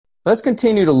Let's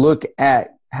continue to look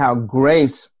at how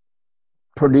grace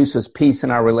produces peace in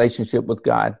our relationship with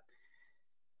God.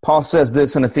 Paul says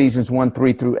this in Ephesians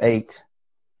 1:3-8.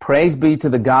 Praise be to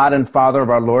the God and Father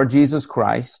of our Lord Jesus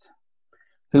Christ,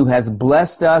 who has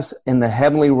blessed us in the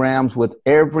heavenly realms with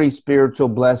every spiritual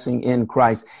blessing in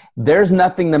Christ. There's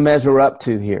nothing to measure up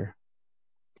to here.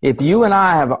 If you and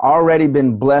I have already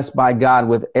been blessed by God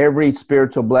with every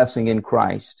spiritual blessing in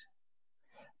Christ,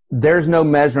 there's no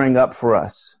measuring up for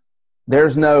us.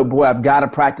 There's no, boy, I've got to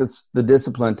practice the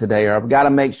discipline today, or I've got to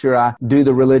make sure I do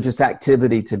the religious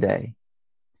activity today.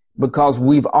 Because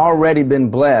we've already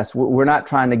been blessed. We're not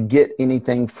trying to get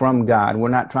anything from God. We're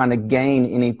not trying to gain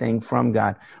anything from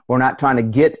God. We're not trying to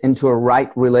get into a right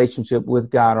relationship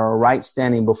with God or a right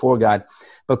standing before God.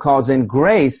 Because in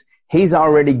grace, He's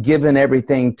already given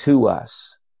everything to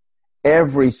us.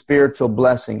 Every spiritual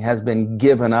blessing has been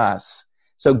given us.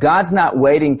 So God's not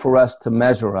waiting for us to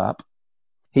measure up.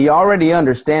 He already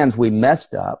understands we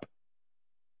messed up.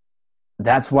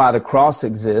 That's why the cross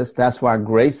exists. That's why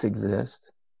grace exists.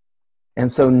 And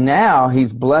so now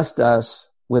He's blessed us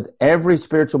with every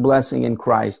spiritual blessing in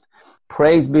Christ.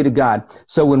 Praise be to God.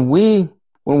 So when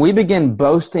we begin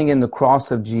boasting in the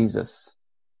cross of Jesus,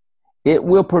 it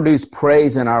will produce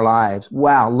praise in our lives.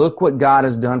 Wow, look what God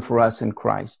has done for us in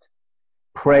Christ.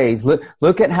 Praise.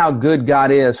 Look at how good God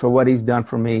is for what He's done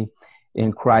for me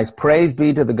in Christ. Praise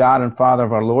be to the God and Father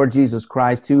of our Lord Jesus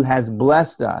Christ, who has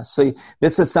blessed us. See,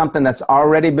 this is something that's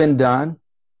already been done.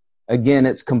 Again,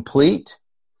 it's complete.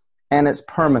 And it's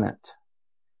permanent.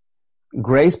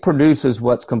 Grace produces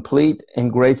what's complete,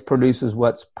 and grace produces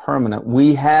what's permanent.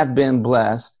 We have been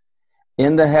blessed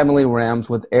in the heavenly realms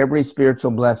with every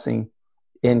spiritual blessing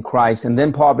in Christ. And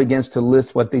then Paul begins to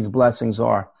list what these blessings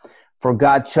are. For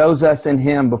God chose us in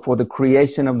Him before the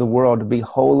creation of the world to be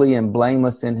holy and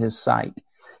blameless in His sight.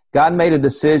 God made a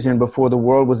decision before the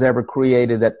world was ever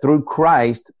created that through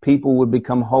Christ, people would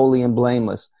become holy and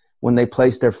blameless when they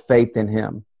placed their faith in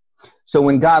Him. So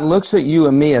when God looks at you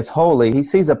and me as holy, He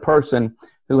sees a person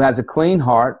who has a clean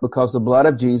heart because the blood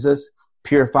of Jesus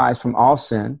purifies from all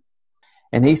sin.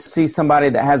 And He sees somebody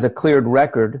that has a cleared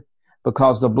record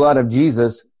because the blood of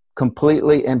Jesus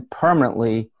completely and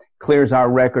permanently clears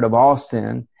our record of all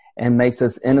sin and makes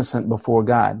us innocent before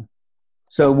God.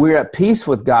 So we're at peace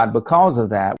with God because of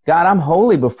that. God, I'm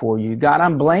holy before you. God,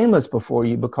 I'm blameless before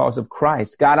you because of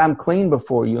Christ. God, I'm clean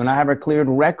before you, and I have a cleared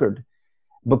record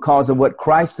because of what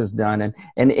Christ has done.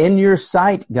 And in your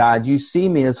sight, God, you see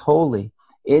me as holy.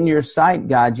 In your sight,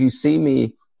 God, you see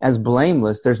me as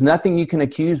blameless. There's nothing you can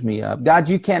accuse me of. God,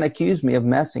 you can't accuse me of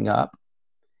messing up.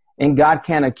 And God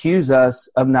can't accuse us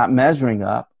of not measuring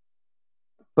up,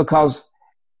 because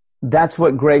that's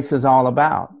what grace is all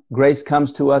about. Grace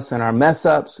comes to us in our mess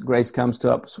ups. Grace comes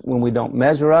to us when we don't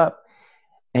measure up.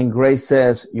 And grace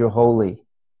says, you're holy.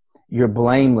 You're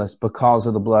blameless because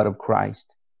of the blood of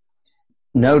Christ.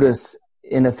 Notice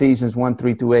in Ephesians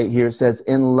 1:3-8 here, it says,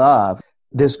 in love,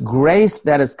 this grace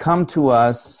that has come to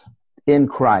us in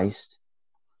Christ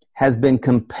has been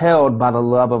compelled by the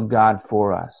love of God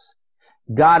for us.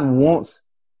 God wants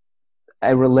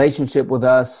a relationship with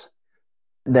us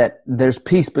that there's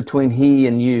peace between He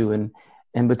and you,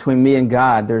 and between me and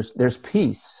God, there's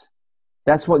peace.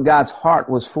 That's what God's heart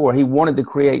was for. He wanted to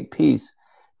create peace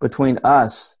between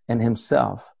us and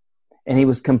Himself. And He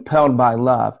was compelled by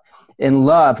love. In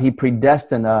love, He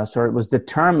predestined us, or it was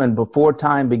determined before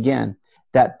time began,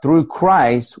 that through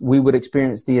Christ, we would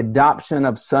experience the adoption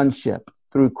of sonship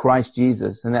through Christ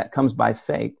Jesus. And that comes by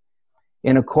faith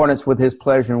in accordance with His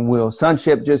pleasure and will.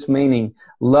 Sonship just meaning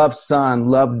love son,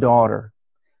 love daughter.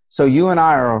 So you and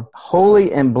I are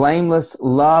holy and blameless,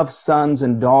 love sons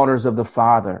and daughters of the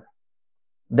Father.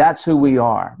 That's who we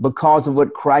are because of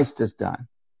what Christ has done.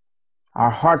 Our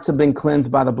hearts have been cleansed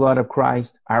by the blood of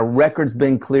Christ. Our record's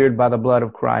been cleared by the blood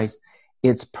of Christ.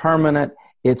 It's permanent.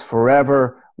 It's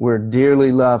forever. We're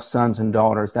dearly loved sons and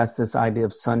daughters. That's this idea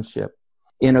of sonship.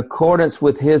 In accordance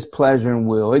with His pleasure and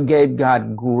will. It gave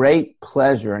God great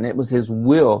pleasure, and it was His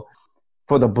will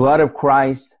for the blood of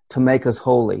Christ to make us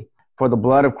holy, for the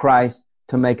blood of Christ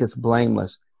to make us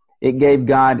blameless. It gave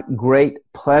God great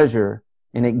pleasure,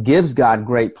 and it gives God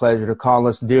great pleasure to call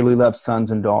us dearly loved sons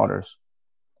and daughters.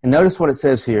 And notice what it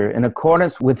says here, in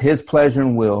accordance with His pleasure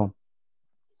and will,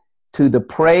 to the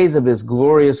praise of His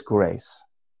glorious grace,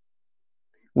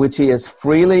 which He has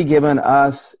freely given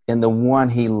us in the one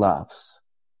He loves,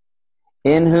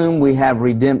 in whom we have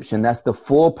redemption. That's the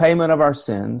full payment of our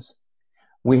sins.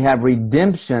 We have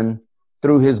redemption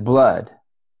through His blood,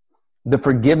 the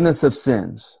forgiveness of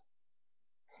sins,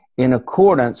 in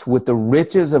accordance with the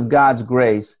riches of God's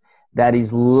grace that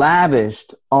He's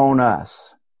lavished on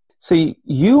us. See,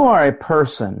 you are a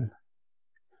person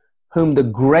whom the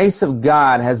grace of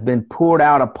God has been poured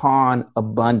out upon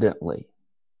abundantly.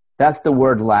 That's the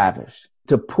word lavish,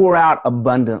 to pour out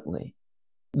abundantly.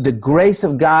 The grace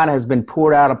of God has been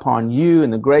poured out upon you,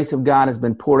 and the grace of God has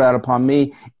been poured out upon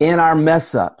me in our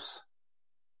mess ups.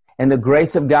 And the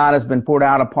grace of God has been poured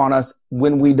out upon us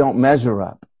when we don't measure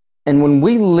up. And when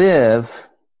we live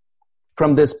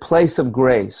from this place of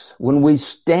grace, when we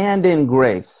stand in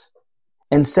grace,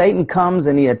 and Satan comes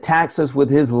and he attacks us with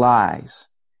his lies,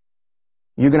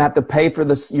 you're going to have to pay for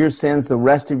your sins the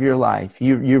rest of your life.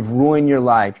 You've ruined your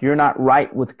life. You're not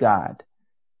right with God.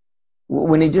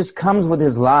 When he just comes with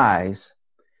his lies,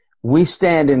 we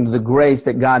stand in the grace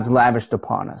that God's lavished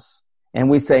upon us. And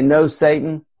we say, no,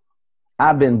 Satan,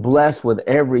 I've been blessed with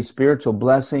every spiritual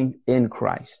blessing in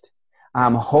Christ.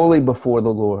 I'm holy before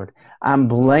the Lord. I'm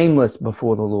blameless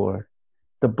before the Lord.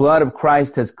 The blood of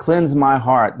Christ has cleansed my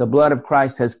heart. The blood of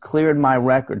Christ has cleared my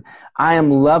record. I am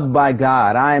loved by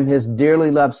God. I am his dearly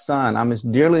loved son. I'm his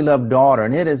dearly loved daughter.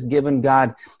 And it has given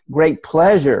God great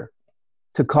pleasure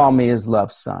to call me his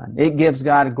loved son. It gives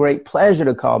God great pleasure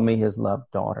to call me his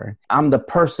loved daughter. I'm the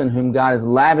person whom God has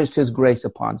lavished his grace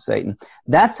upon, Satan.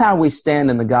 That's how we stand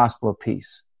in the gospel of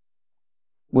peace.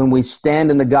 When we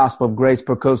stand in the gospel of grace,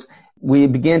 because we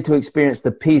begin to experience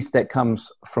the peace that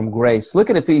comes from grace. Look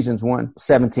at Ephesians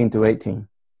 1:17-18.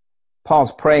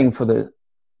 Paul's praying for the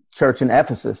church in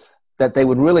Ephesus that they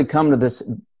would really come to this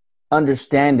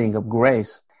understanding of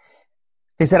grace.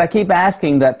 He said, I keep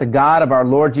asking that the God of our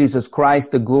Lord Jesus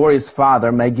Christ, the glorious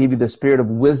Father, may give you the spirit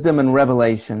of wisdom and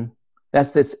revelation.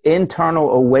 That's this internal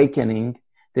awakening,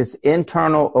 this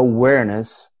internal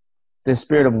awareness, the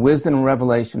spirit of wisdom and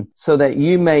revelation, so that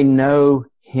you may know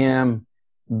him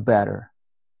better.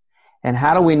 And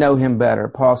how do we know him better?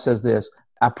 Paul says this,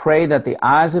 I pray that the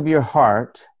eyes of your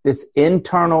heart, this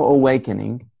internal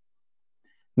awakening,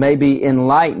 may be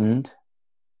enlightened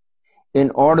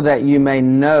in order that you may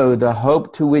know the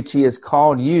hope to which he has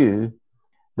called you,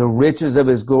 the riches of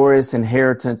his glorious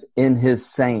inheritance in his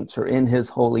saints or in his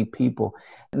holy people.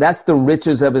 That's the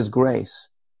riches of his grace.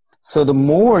 So the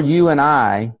more you and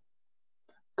I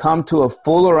come to a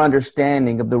fuller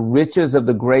understanding of the riches of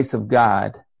the grace of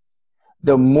God,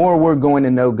 the more we're going to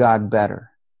know God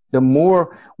better. The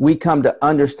more we come to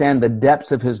understand the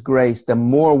depths of his grace, the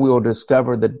more we'll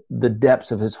discover the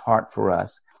depths of his heart for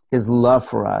us, his love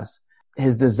for us,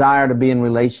 his desire to be in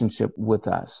relationship with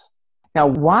us. Now,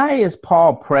 why is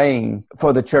Paul praying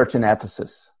for the church in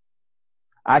Ephesus?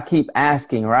 I keep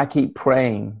asking, or I keep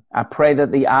praying. I pray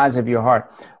that the eyes of your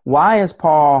heart. Why is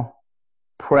Paul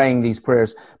praying these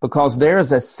prayers? Because there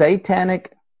is a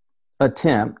satanic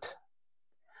attempt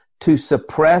to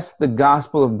suppress the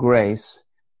gospel of grace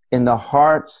in the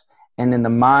hearts and in the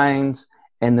minds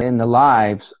and in the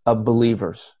lives of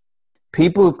believers.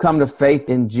 People who've come to faith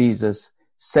in Jesus,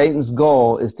 Satan's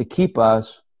goal is to keep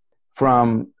us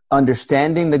from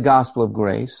understanding the gospel of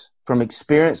grace, from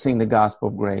experiencing the gospel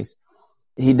of grace.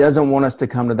 He doesn't want us to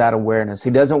come to that awareness.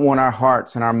 He doesn't want our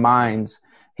hearts and our minds.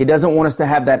 He doesn't want us to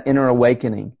have that inner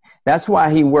awakening. That's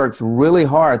why he works really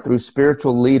hard through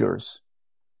spiritual leaders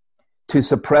to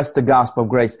suppress the gospel of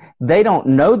grace. They don't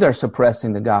know they're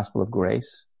suppressing the gospel of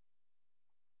grace,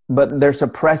 but they're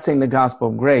suppressing the gospel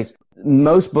of grace.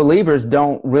 Most believers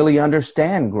don't really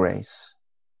understand grace.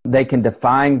 They can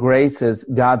define grace as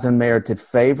God's unmerited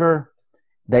favor.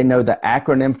 They know the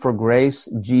acronym for grace,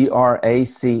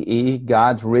 GRACE,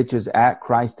 God's riches at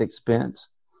Christ's expense.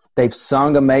 They've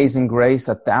sung Amazing Grace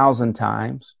 1,000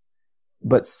 times.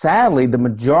 But sadly, the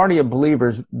majority of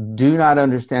believers do not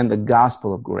understand the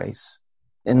gospel of grace.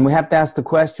 And we have to ask the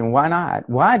question, why not?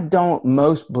 Why don't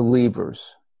most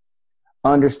believers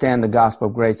understand the gospel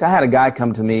of grace? I had a guy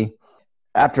come to me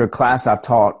after a class I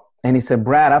taught, and he said,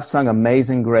 Brad, I've sung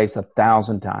Amazing Grace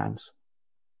 1,000 times,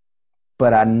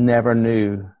 but I never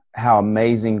knew how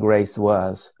amazing grace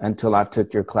was until I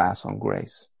took your class on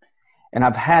grace. And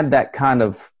I've had that kind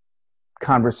of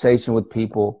conversation with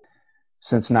people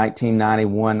since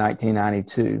 1991,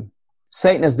 1992.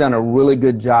 Satan has done a really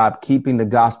good job keeping the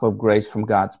gospel of grace from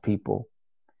God's people.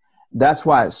 That's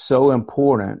why it's so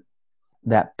important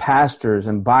that pastors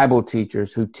and Bible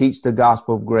teachers who teach the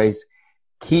gospel of grace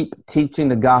keep teaching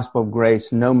the gospel of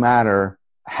grace no matter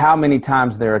how many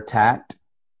times they're attacked,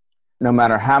 no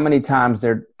matter how many times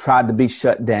they're tried to be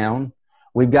shut down.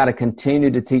 We've got to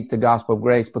continue to teach the gospel of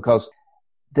grace, because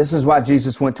this is why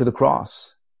Jesus went to the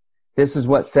cross. This is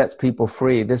what sets people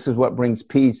free. This is what brings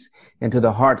peace into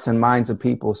the hearts and minds of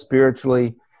people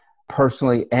spiritually,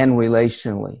 personally, and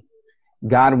relationally.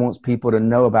 God wants people to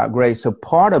know about grace. So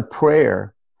part of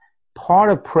prayer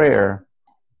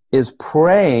is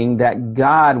praying that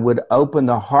God would open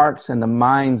the hearts and the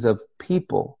minds of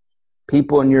people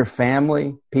in your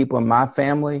family, people in my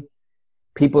family,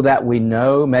 people that we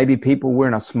know, maybe people we're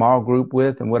in a small group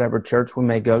with in whatever church we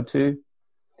may go to,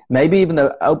 maybe even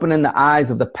opening the eyes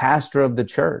of the pastor of the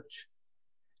church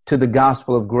to the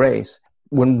gospel of grace.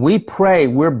 When we pray,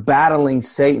 we're battling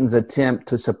Satan's attempt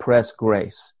to suppress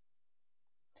grace.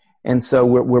 And so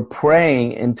we're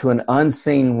praying into an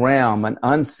unseen realm, an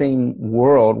unseen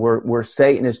world where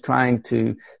Satan is trying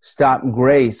to stop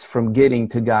grace from getting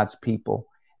to God's people,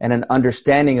 and an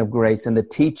understanding of grace and the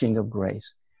teaching of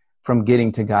grace from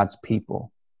getting to God's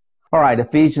people. All right,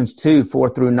 Ephesians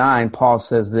 2:4-9, Paul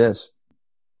says this.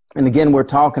 And again, we're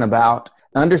talking about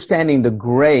understanding the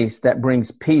grace that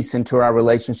brings peace into our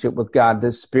relationship with God,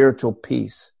 this spiritual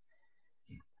peace.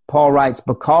 Paul writes,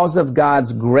 because of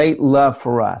God's great love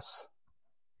for us,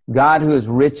 God, who is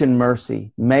rich in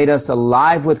mercy, made us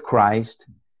alive with Christ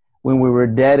when we were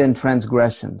dead in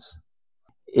transgressions.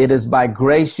 It is by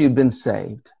grace you've been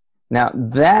saved. Now,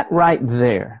 that right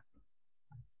there,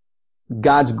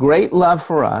 God's great love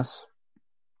for us,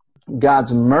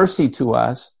 God's mercy to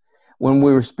us when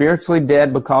we were spiritually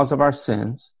dead because of our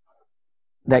sins,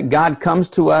 that God comes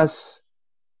to us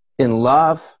in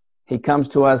love, He comes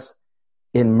to us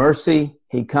in mercy,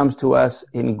 He comes to us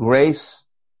in grace,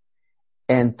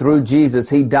 and through Jesus,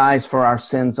 He dies for our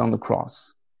sins on the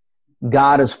cross.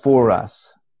 God is for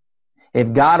us.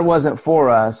 If God wasn't for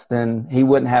us, then He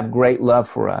wouldn't have great love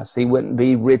for us. He wouldn't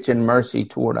be rich in mercy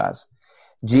toward us.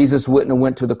 Jesus wouldn't have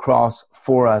went to the cross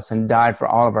for us and died for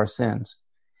all of our sins.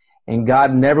 And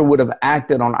God never would have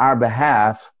acted on our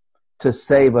behalf to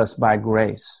save us by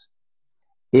grace.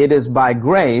 It is by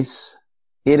grace.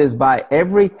 It is by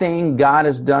everything God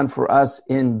has done for us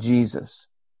in Jesus,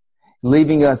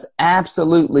 leaving us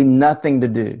absolutely nothing to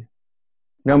do,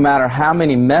 no matter how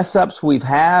many mess ups we've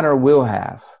had or will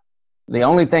have. The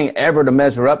only thing ever to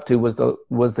measure up to was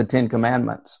the 10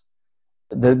 commandments.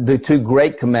 The two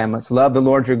great commandments: love the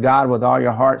Lord your God with all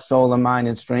your heart, soul, and mind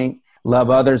and strength. Love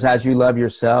others as you love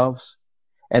yourselves.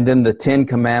 And then the 10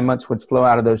 commandments, which flow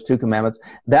out of those two commandments.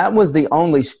 That was the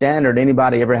only standard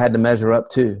anybody ever had to measure up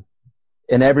to.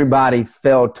 And everybody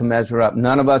failed to measure up.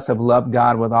 None of us have loved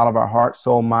God with all of our heart,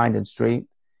 soul, mind, and strength.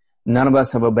 None of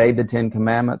us have obeyed the 10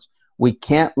 commandments. We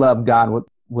can't love God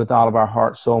with all of our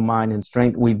heart, soul, mind, and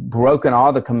strength. We've broken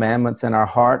all the commandments in our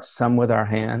hearts, some with our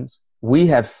hands. We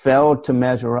have failed to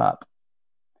measure up.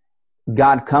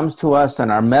 God comes to us in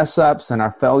our mess ups and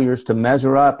our failures to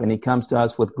measure up, and He comes to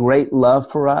us with great love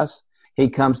for us. He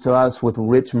comes to us with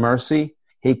rich mercy.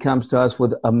 He comes to us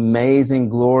with amazing,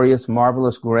 glorious,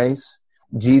 marvelous grace.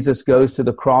 Jesus goes to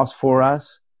the cross for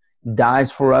us,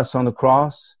 dies for us on the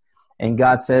cross, and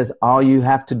God says, all you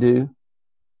have to do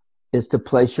is to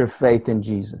place your faith in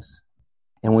Jesus.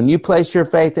 And when you place your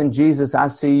faith in Jesus, I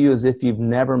see you as if you've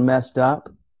never messed up.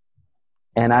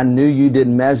 And I knew you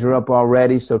didn't measure up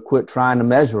already, so quit trying to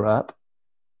measure up,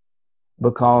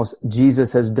 because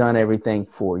Jesus has done everything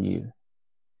for you.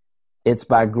 It's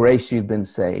by grace you've been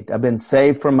saved. I've been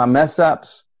saved from my mess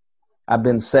ups. I've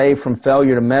been saved from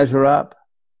failure to measure up.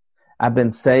 I've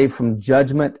been saved from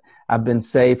judgment. I've been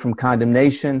saved from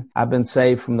condemnation. I've been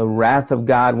saved from the wrath of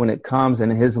God when it comes,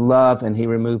 and His love, and He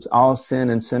removes all sin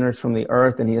and sinners from the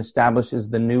earth, and He establishes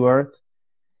the new earth.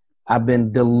 I've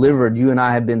been delivered. You and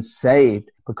I have been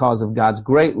saved because of God's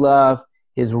great love,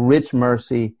 His rich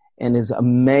mercy, and His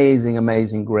amazing,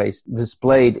 amazing grace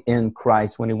displayed in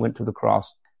Christ when He went to the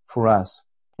cross for us.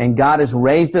 And God has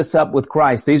raised us up with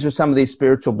Christ. These are some of these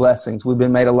spiritual blessings. We've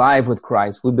been made alive with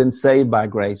Christ. We've been saved by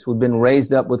grace. We've been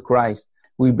raised up with Christ.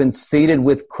 We've been seated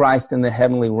with Christ in the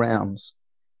heavenly realms,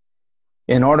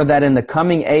 in order that in the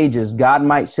coming ages, God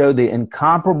might show the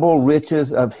incomparable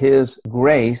riches of His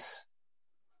grace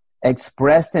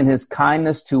expressed in His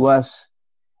kindness to us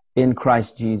in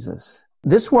Christ Jesus.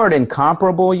 This word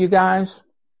incomparable, you guys,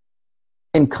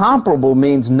 incomparable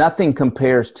means nothing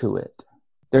compares to it.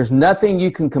 There's nothing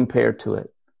you can compare to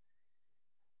it.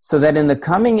 So that in the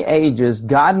coming ages,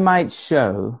 God might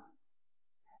show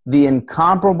the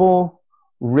incomparable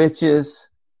riches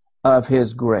of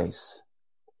His grace.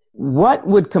 What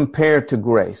would compare to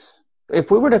grace?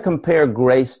 If we were to compare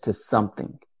grace to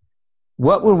something,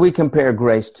 what would we compare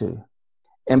grace to?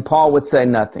 And Paul would say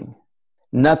nothing.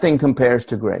 Nothing compares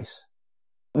to grace.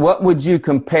 What would you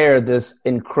compare this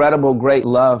incredible, great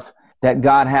love that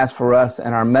God has for us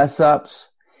in our mess ups,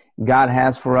 God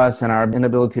has for us in our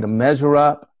inability to measure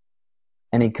up,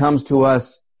 and He comes to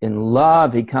us in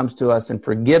love, He comes to us in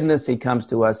forgiveness, He comes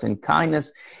to us in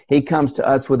kindness, He comes to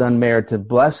us with unmerited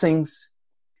blessings,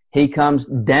 He comes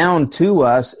down to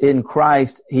us in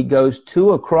Christ, He goes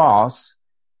to a cross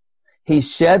He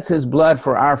sheds his blood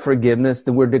for our forgiveness,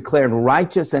 that we're declared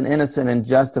righteous and innocent and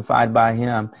justified by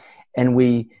him. And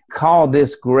we call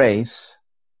this grace.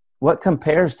 What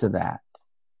compares to that?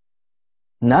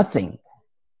 Nothing.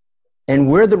 And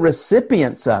we're the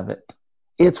recipients of it.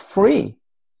 It's free.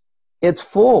 It's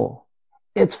full.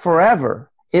 It's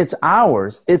forever. It's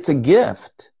ours. It's a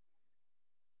gift.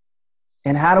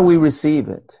 And how do we receive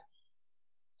it?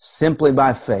 Simply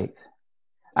by faith.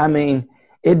 I mean,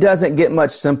 it doesn't get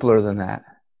much simpler than that.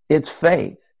 It's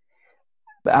faith.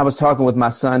 I was talking with my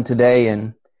son today,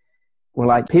 and we're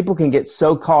like, people can get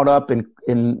so caught up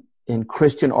in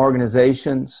Christian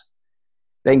organizations.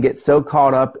 They can get so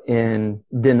caught up in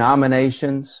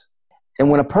denominations.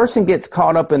 And when a person gets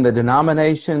caught up in the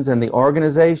denominations and the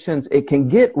organizations, it can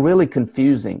get really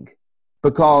confusing,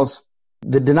 because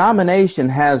the denomination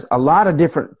has a lot of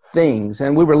different things.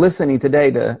 And we were listening today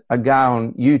to a guy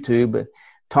on YouTube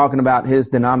talking about his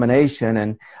denomination,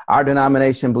 and our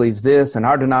denomination believes this and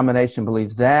our denomination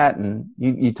believes that. And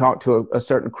you talk to a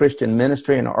certain Christian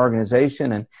ministry and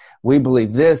organization, and we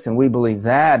believe this and we believe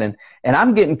that. And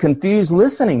I'm getting confused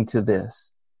listening to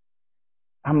this.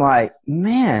 I'm like,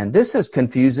 man, this is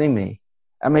confusing me.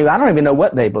 I mean, I don't even know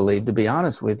what they believe, to be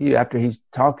honest with you, after he's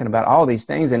talking about all these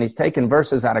things, and he's taking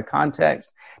verses out of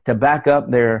context to back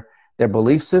up their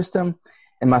belief system.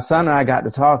 And my son and I got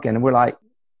to talking, and we're like,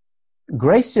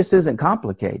 grace just isn't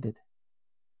complicated.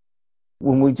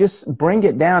 When we just bring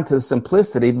it down to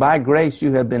simplicity, by grace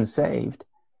you have been saved.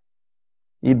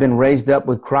 You've been raised up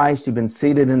with Christ. You've been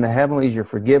seated in the heavenlies. You're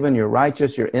forgiven. You're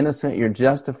righteous. You're innocent. You're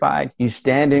justified. You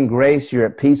stand in grace. You're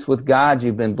at peace with God.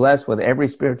 You've been blessed with every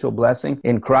spiritual blessing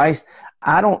in Christ.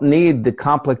 I don't need the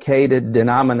complicated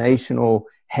denominational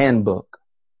handbook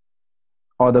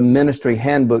or the ministry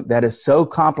handbook that is so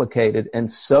complicated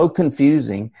and so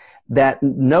confusing that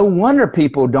no wonder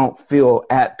people don't feel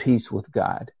at peace with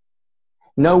God.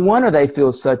 No wonder they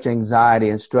feel such anxiety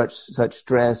and such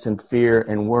stress and fear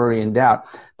and worry and doubt,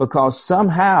 because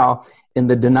somehow in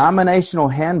the denominational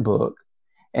handbook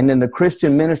and in the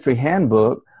Christian ministry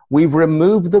handbook, we've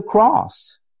removed the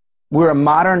cross. We're a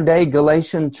modern day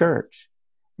Galatian church.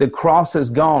 The cross is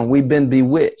gone. We've been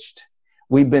bewitched.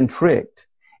 We've been tricked.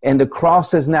 And the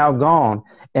cross is now gone.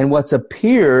 And what's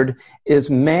appeared is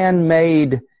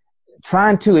man-made,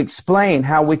 trying to explain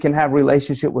how we can have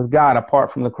relationship with God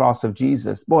apart from the cross of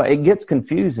Jesus. Boy, it gets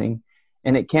confusing,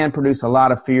 and it can produce a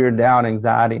lot of fear, doubt,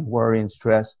 anxiety, worry, and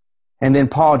stress. And then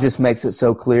Paul just makes it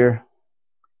so clear.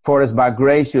 For it is by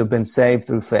grace you have been saved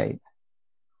through faith.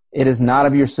 It is not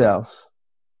of yourselves.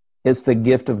 It's the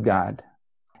gift of God,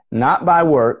 not by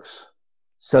works,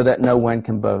 so that no one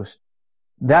can boast.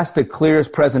 That's the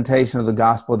clearest presentation of the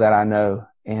gospel that I know.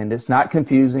 And it's not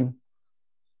confusing.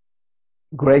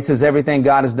 Grace is everything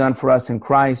God has done for us in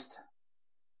Christ.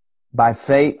 By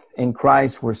faith in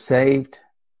Christ, we're saved.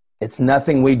 It's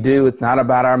nothing we do. It's not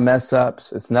about our mess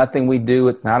ups. It's nothing we do.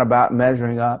 It's not about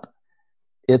measuring up.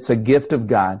 It's a gift of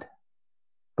God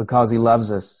because he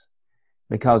loves us,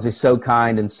 because he's so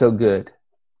kind and so good.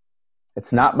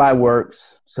 It's not by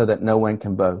works, so that no one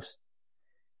can boast.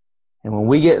 And when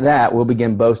we get that, we'll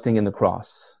begin boasting in the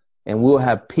cross, and we'll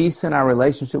have peace in our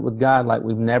relationship with God like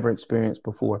we've never experienced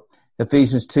before.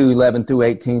 Ephesians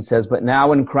 2:11-18 says, but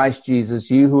now in Christ Jesus,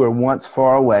 you who were once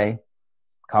far away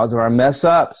because of our mess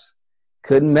ups,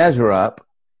 couldn't measure up.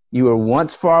 You were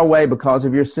once far away because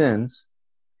of your sins.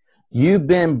 You've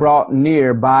been brought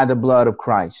near by the blood of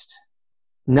Christ.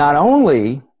 Not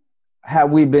only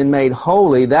have we been made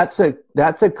holy, that's a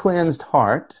cleansed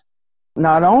heart.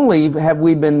 Not only have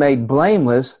we been made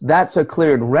blameless, that's a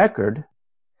cleared record,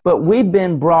 but we've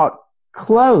been brought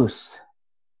close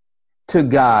to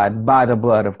God by the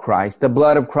blood of Christ. The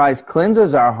blood of Christ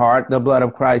cleanses our heart. The blood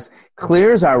of Christ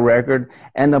clears our record,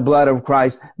 and the blood of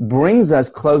Christ brings us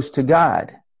close to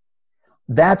God.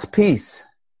 That's peace.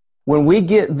 When we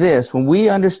get this, when we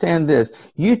understand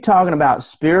this, you're talking about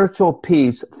spiritual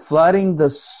peace flooding the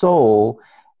soul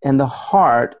and the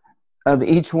heart of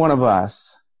each one of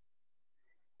us.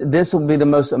 This will be the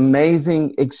most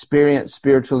amazing experience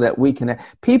spiritual that we can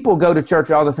have. People go to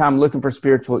church all the time looking for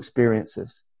spiritual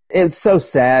experiences. It's so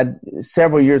sad.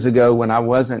 Several years ago, when I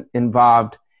wasn't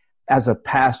involved as a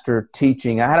pastor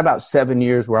teaching, I had about 7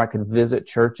 years where I could visit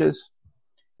churches.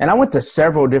 And I went to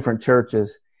several different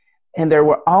churches, and they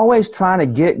were always trying to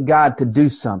get God to do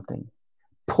something.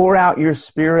 Pour out your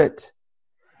spirit.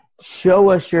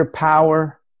 Show us your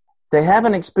power. They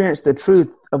haven't experienced the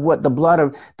truth of what the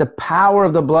power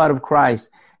of the blood of Christ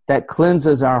that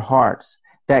cleanses our hearts,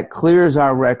 that clears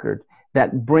our record,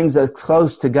 that brings us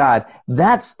close to God.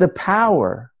 That's the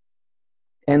power,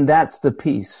 and that's the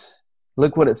peace.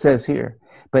 Look what it says here.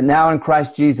 But now in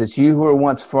Christ Jesus, you who were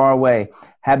once far away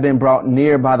have been brought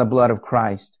near by the blood of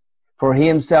Christ. For he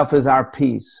himself is our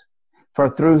peace. For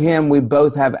through him we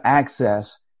both have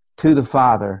access to the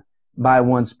Father by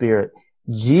one Spirit.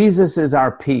 Jesus is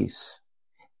our peace.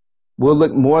 We'll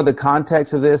look more at the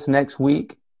context of this next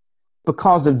week.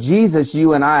 Because of Jesus,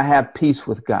 you and I have peace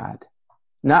with God.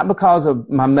 Not because of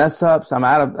my mess ups,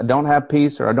 I don't have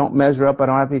peace, or I don't measure up, I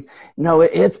don't have peace. No,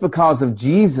 it's because of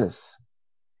Jesus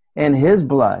and his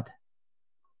blood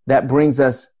that brings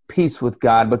us peace with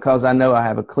God, because I know I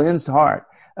have a cleansed heart,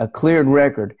 a cleared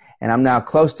record, and I'm now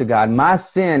close to God. My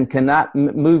sin cannot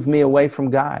move me away from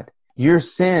God. Your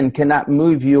sin cannot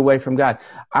move you away from God.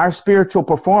 Our spiritual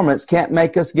performance can't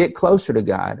make us get closer to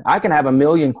God. I can have a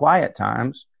million quiet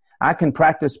times. I can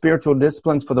practice spiritual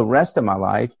disciplines for the rest of my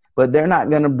life, but they're not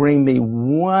going to bring me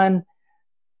 1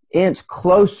 inch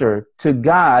closer to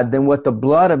God than what the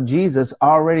blood of Jesus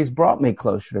already has brought me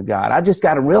closer to God. I just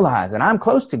got to realize that I'm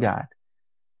close to God.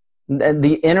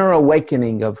 The inner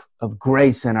awakening of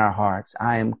grace in our hearts.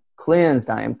 I am cleansed,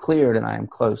 I am cleared, and I am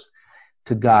close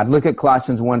to God. Look at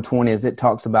Colossians 1:20 as it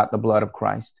talks about the blood of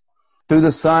Christ. Through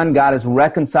the Son, God has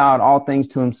reconciled all things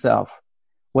to himself,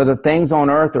 whether things on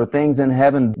earth or things in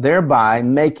heaven, thereby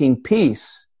making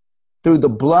peace through the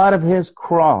blood of his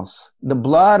cross. The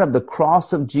blood of the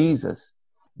cross of Jesus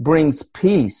brings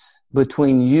peace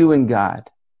between you and God.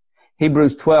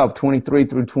 Hebrews 12:23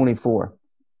 through 24.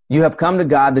 You have come to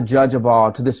God, the judge of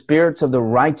all, to the spirits of the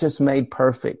righteous made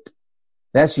perfect.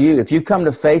 That's you. If you come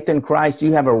to faith in Christ,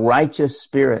 you have a righteous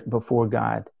spirit before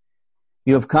God.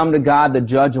 You have come to God, the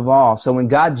judge of all. So when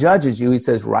God judges you, he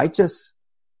says righteous,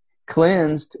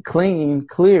 cleansed, clean,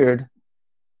 cleared.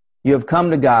 You have come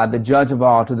to God, the judge of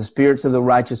all, to the spirits of the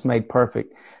righteous made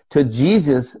perfect, to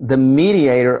Jesus, the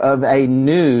mediator of a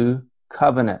new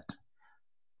covenant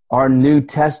or New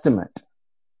Testament.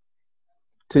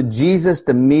 To Jesus,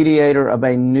 the mediator of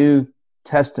a New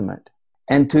Testament,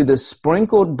 and to the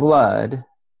sprinkled blood,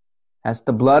 that's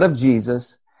the blood of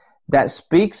Jesus, that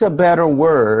speaks a better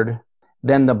word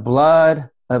than the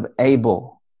blood of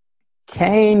Abel.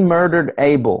 Cain murdered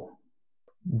Abel.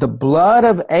 The blood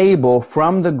of Abel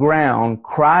from the ground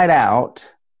cried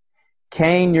out,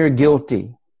 Cain, you're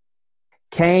guilty.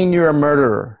 Cain, you're a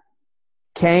murderer.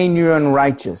 Cain, you're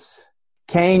unrighteous.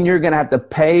 Cain, you're going to have to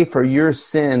pay for your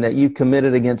sin that you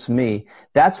committed against me.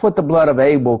 That's what the blood of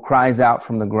Abel cries out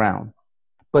from the ground.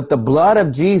 But the blood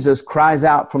of Jesus cries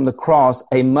out from the cross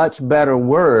a much better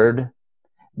word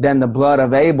than the blood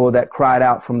of Abel that cried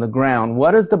out from the ground.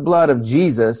 What is the blood of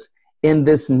Jesus in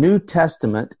this New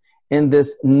Testament, in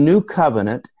this new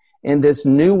covenant, in this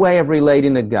new way of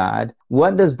relating to God?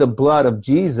 What does the blood of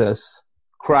Jesus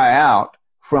cry out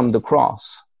from the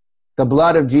cross? The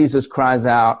blood of Jesus cries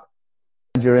out,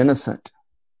 you're innocent,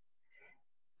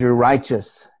 you're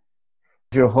righteous,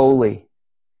 you're holy,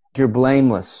 you're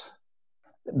blameless.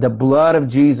 The blood of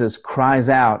Jesus cries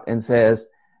out and says,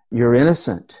 you're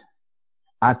innocent.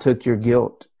 I took your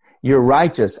guilt. You're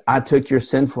righteous. I took your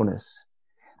sinfulness.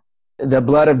 The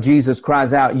blood of Jesus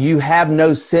cries out, you have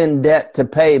no sin debt to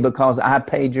pay because I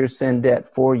paid your sin debt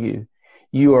for you.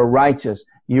 You are righteous.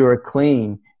 You are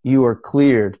clean. You are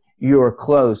cleared. You are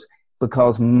close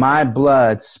because my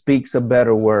blood speaks a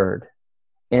better word.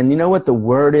 And you know what the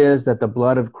word is that the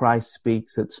blood of Christ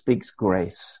speaks? It speaks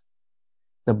grace.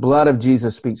 The blood of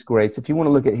Jesus speaks grace. If you want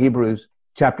to look at Hebrews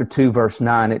chapter 2, verse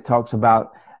 9, it talks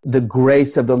about the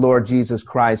grace of the Lord Jesus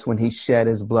Christ when he shed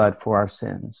his blood for our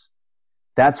sins.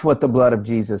 That's what the blood of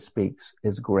Jesus speaks,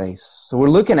 is grace. So we're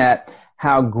looking at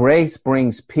how grace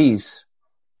brings peace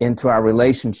into our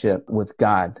relationship with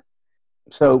God.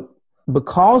 So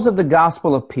because of the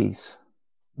gospel of peace,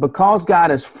 because God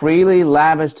has freely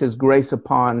lavished his grace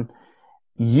upon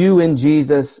you in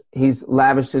Jesus, he's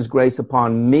lavished his grace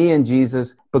upon me in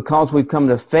Jesus, because we've come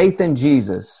to faith in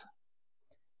Jesus,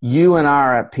 you and I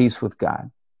are at peace with God.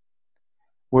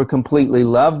 We're completely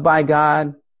loved by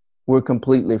God. We're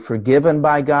completely forgiven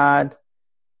by God.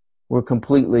 We're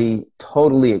completely,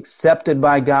 totally accepted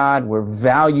by God. We're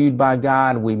valued by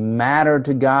God. We matter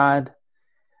to God.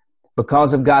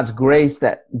 Because of God's grace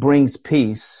that brings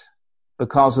peace,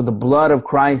 because of the blood of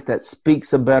Christ that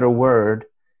speaks a better word,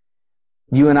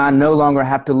 you and I no longer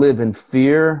have to live in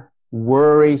fear,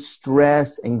 worry,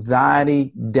 stress,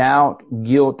 anxiety, doubt,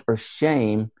 guilt, or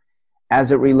shame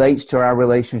as it relates to our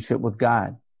relationship with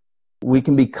God. We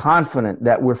can be confident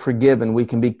that we're forgiven. We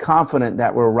can be confident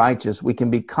that we're righteous. We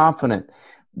can be confident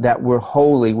that we're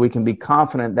holy. We can be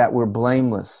confident that we're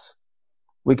blameless.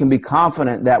 We can be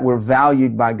confident that we're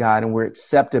valued by God and we're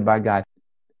accepted by God,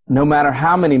 no matter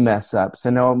how many mess ups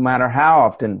and no matter how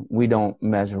often we don't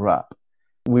measure up.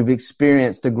 We've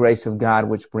experienced the grace of God,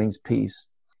 which brings peace.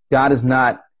 God is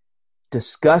not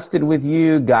disgusted with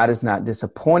you. God is not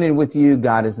disappointed with you.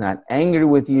 God is not angry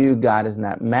with you. God is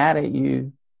not mad at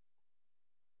you.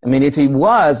 I mean, if he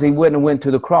was, he wouldn't have went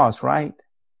to the cross, right?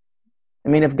 I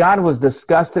mean, if God was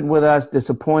disgusted with us,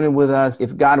 disappointed with us,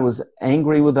 if God was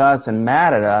angry with us and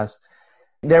mad at us,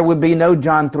 there would be no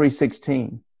John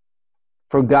 3:16.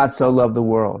 For God so loved the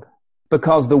world.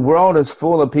 Because the world is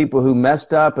full of people who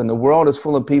messed up, and the world is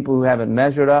full of people who haven't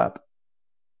measured up.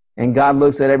 And God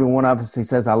looks at every one of us, he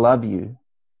says, I love you.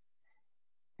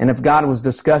 And if God was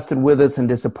disgusted with us and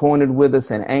disappointed with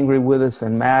us and angry with us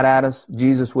and mad at us,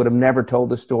 Jesus would have never told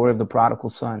the story of the prodigal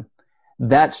son.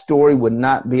 That story would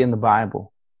not be in the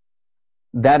Bible.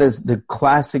 That is the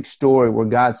classic story where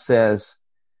God says,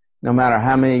 no matter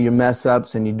how many of your mess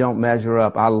ups and you don't measure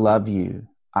up, I love you.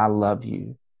 I love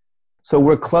you. So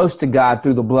we're close to God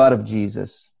through the blood of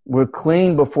Jesus. We're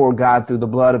clean before God through the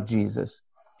blood of Jesus.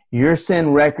 Your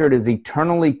sin record is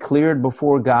eternally cleared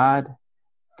before God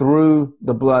through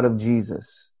the blood of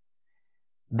Jesus.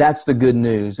 That's the good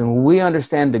news. And when we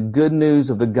understand the good news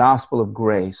of the gospel of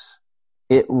grace,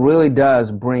 it really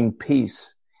does bring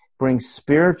peace, bring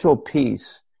spiritual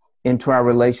peace into our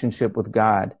relationship with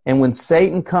God. And when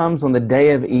Satan comes on the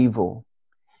day of evil,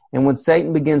 and when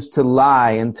Satan begins to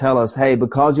lie and tell us, hey,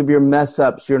 because of your mess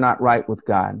ups, you're not right with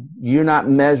God. You're not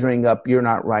measuring up. You're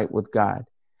not right with God.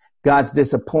 God's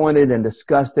disappointed and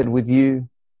disgusted with you.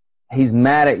 He's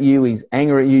mad at you. He's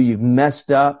angry at you. You've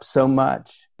messed up so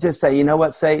much. Just say, you know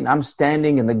what, Satan? I'm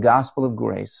standing in the gospel of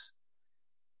grace.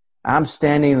 I'm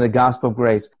standing in the gospel of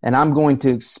grace, and I'm going to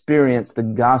experience the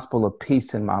gospel of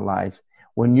peace in my life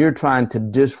when you're trying to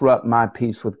disrupt my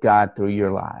peace with God through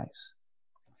your lies.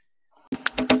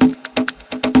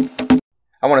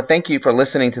 I want to thank you for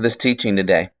listening to this teaching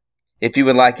today. If you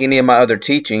would like any of my other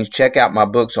teachings, check out my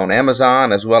books on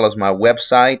Amazon, as well as my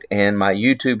website and my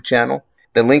YouTube channel.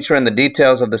 The links are in the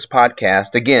details of this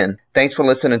podcast. Again, thanks for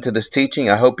listening to this teaching.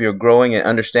 I hope you're growing and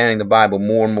understanding the Bible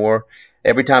more and more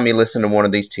every time you listen to one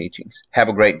of these teachings. Have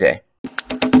a great day.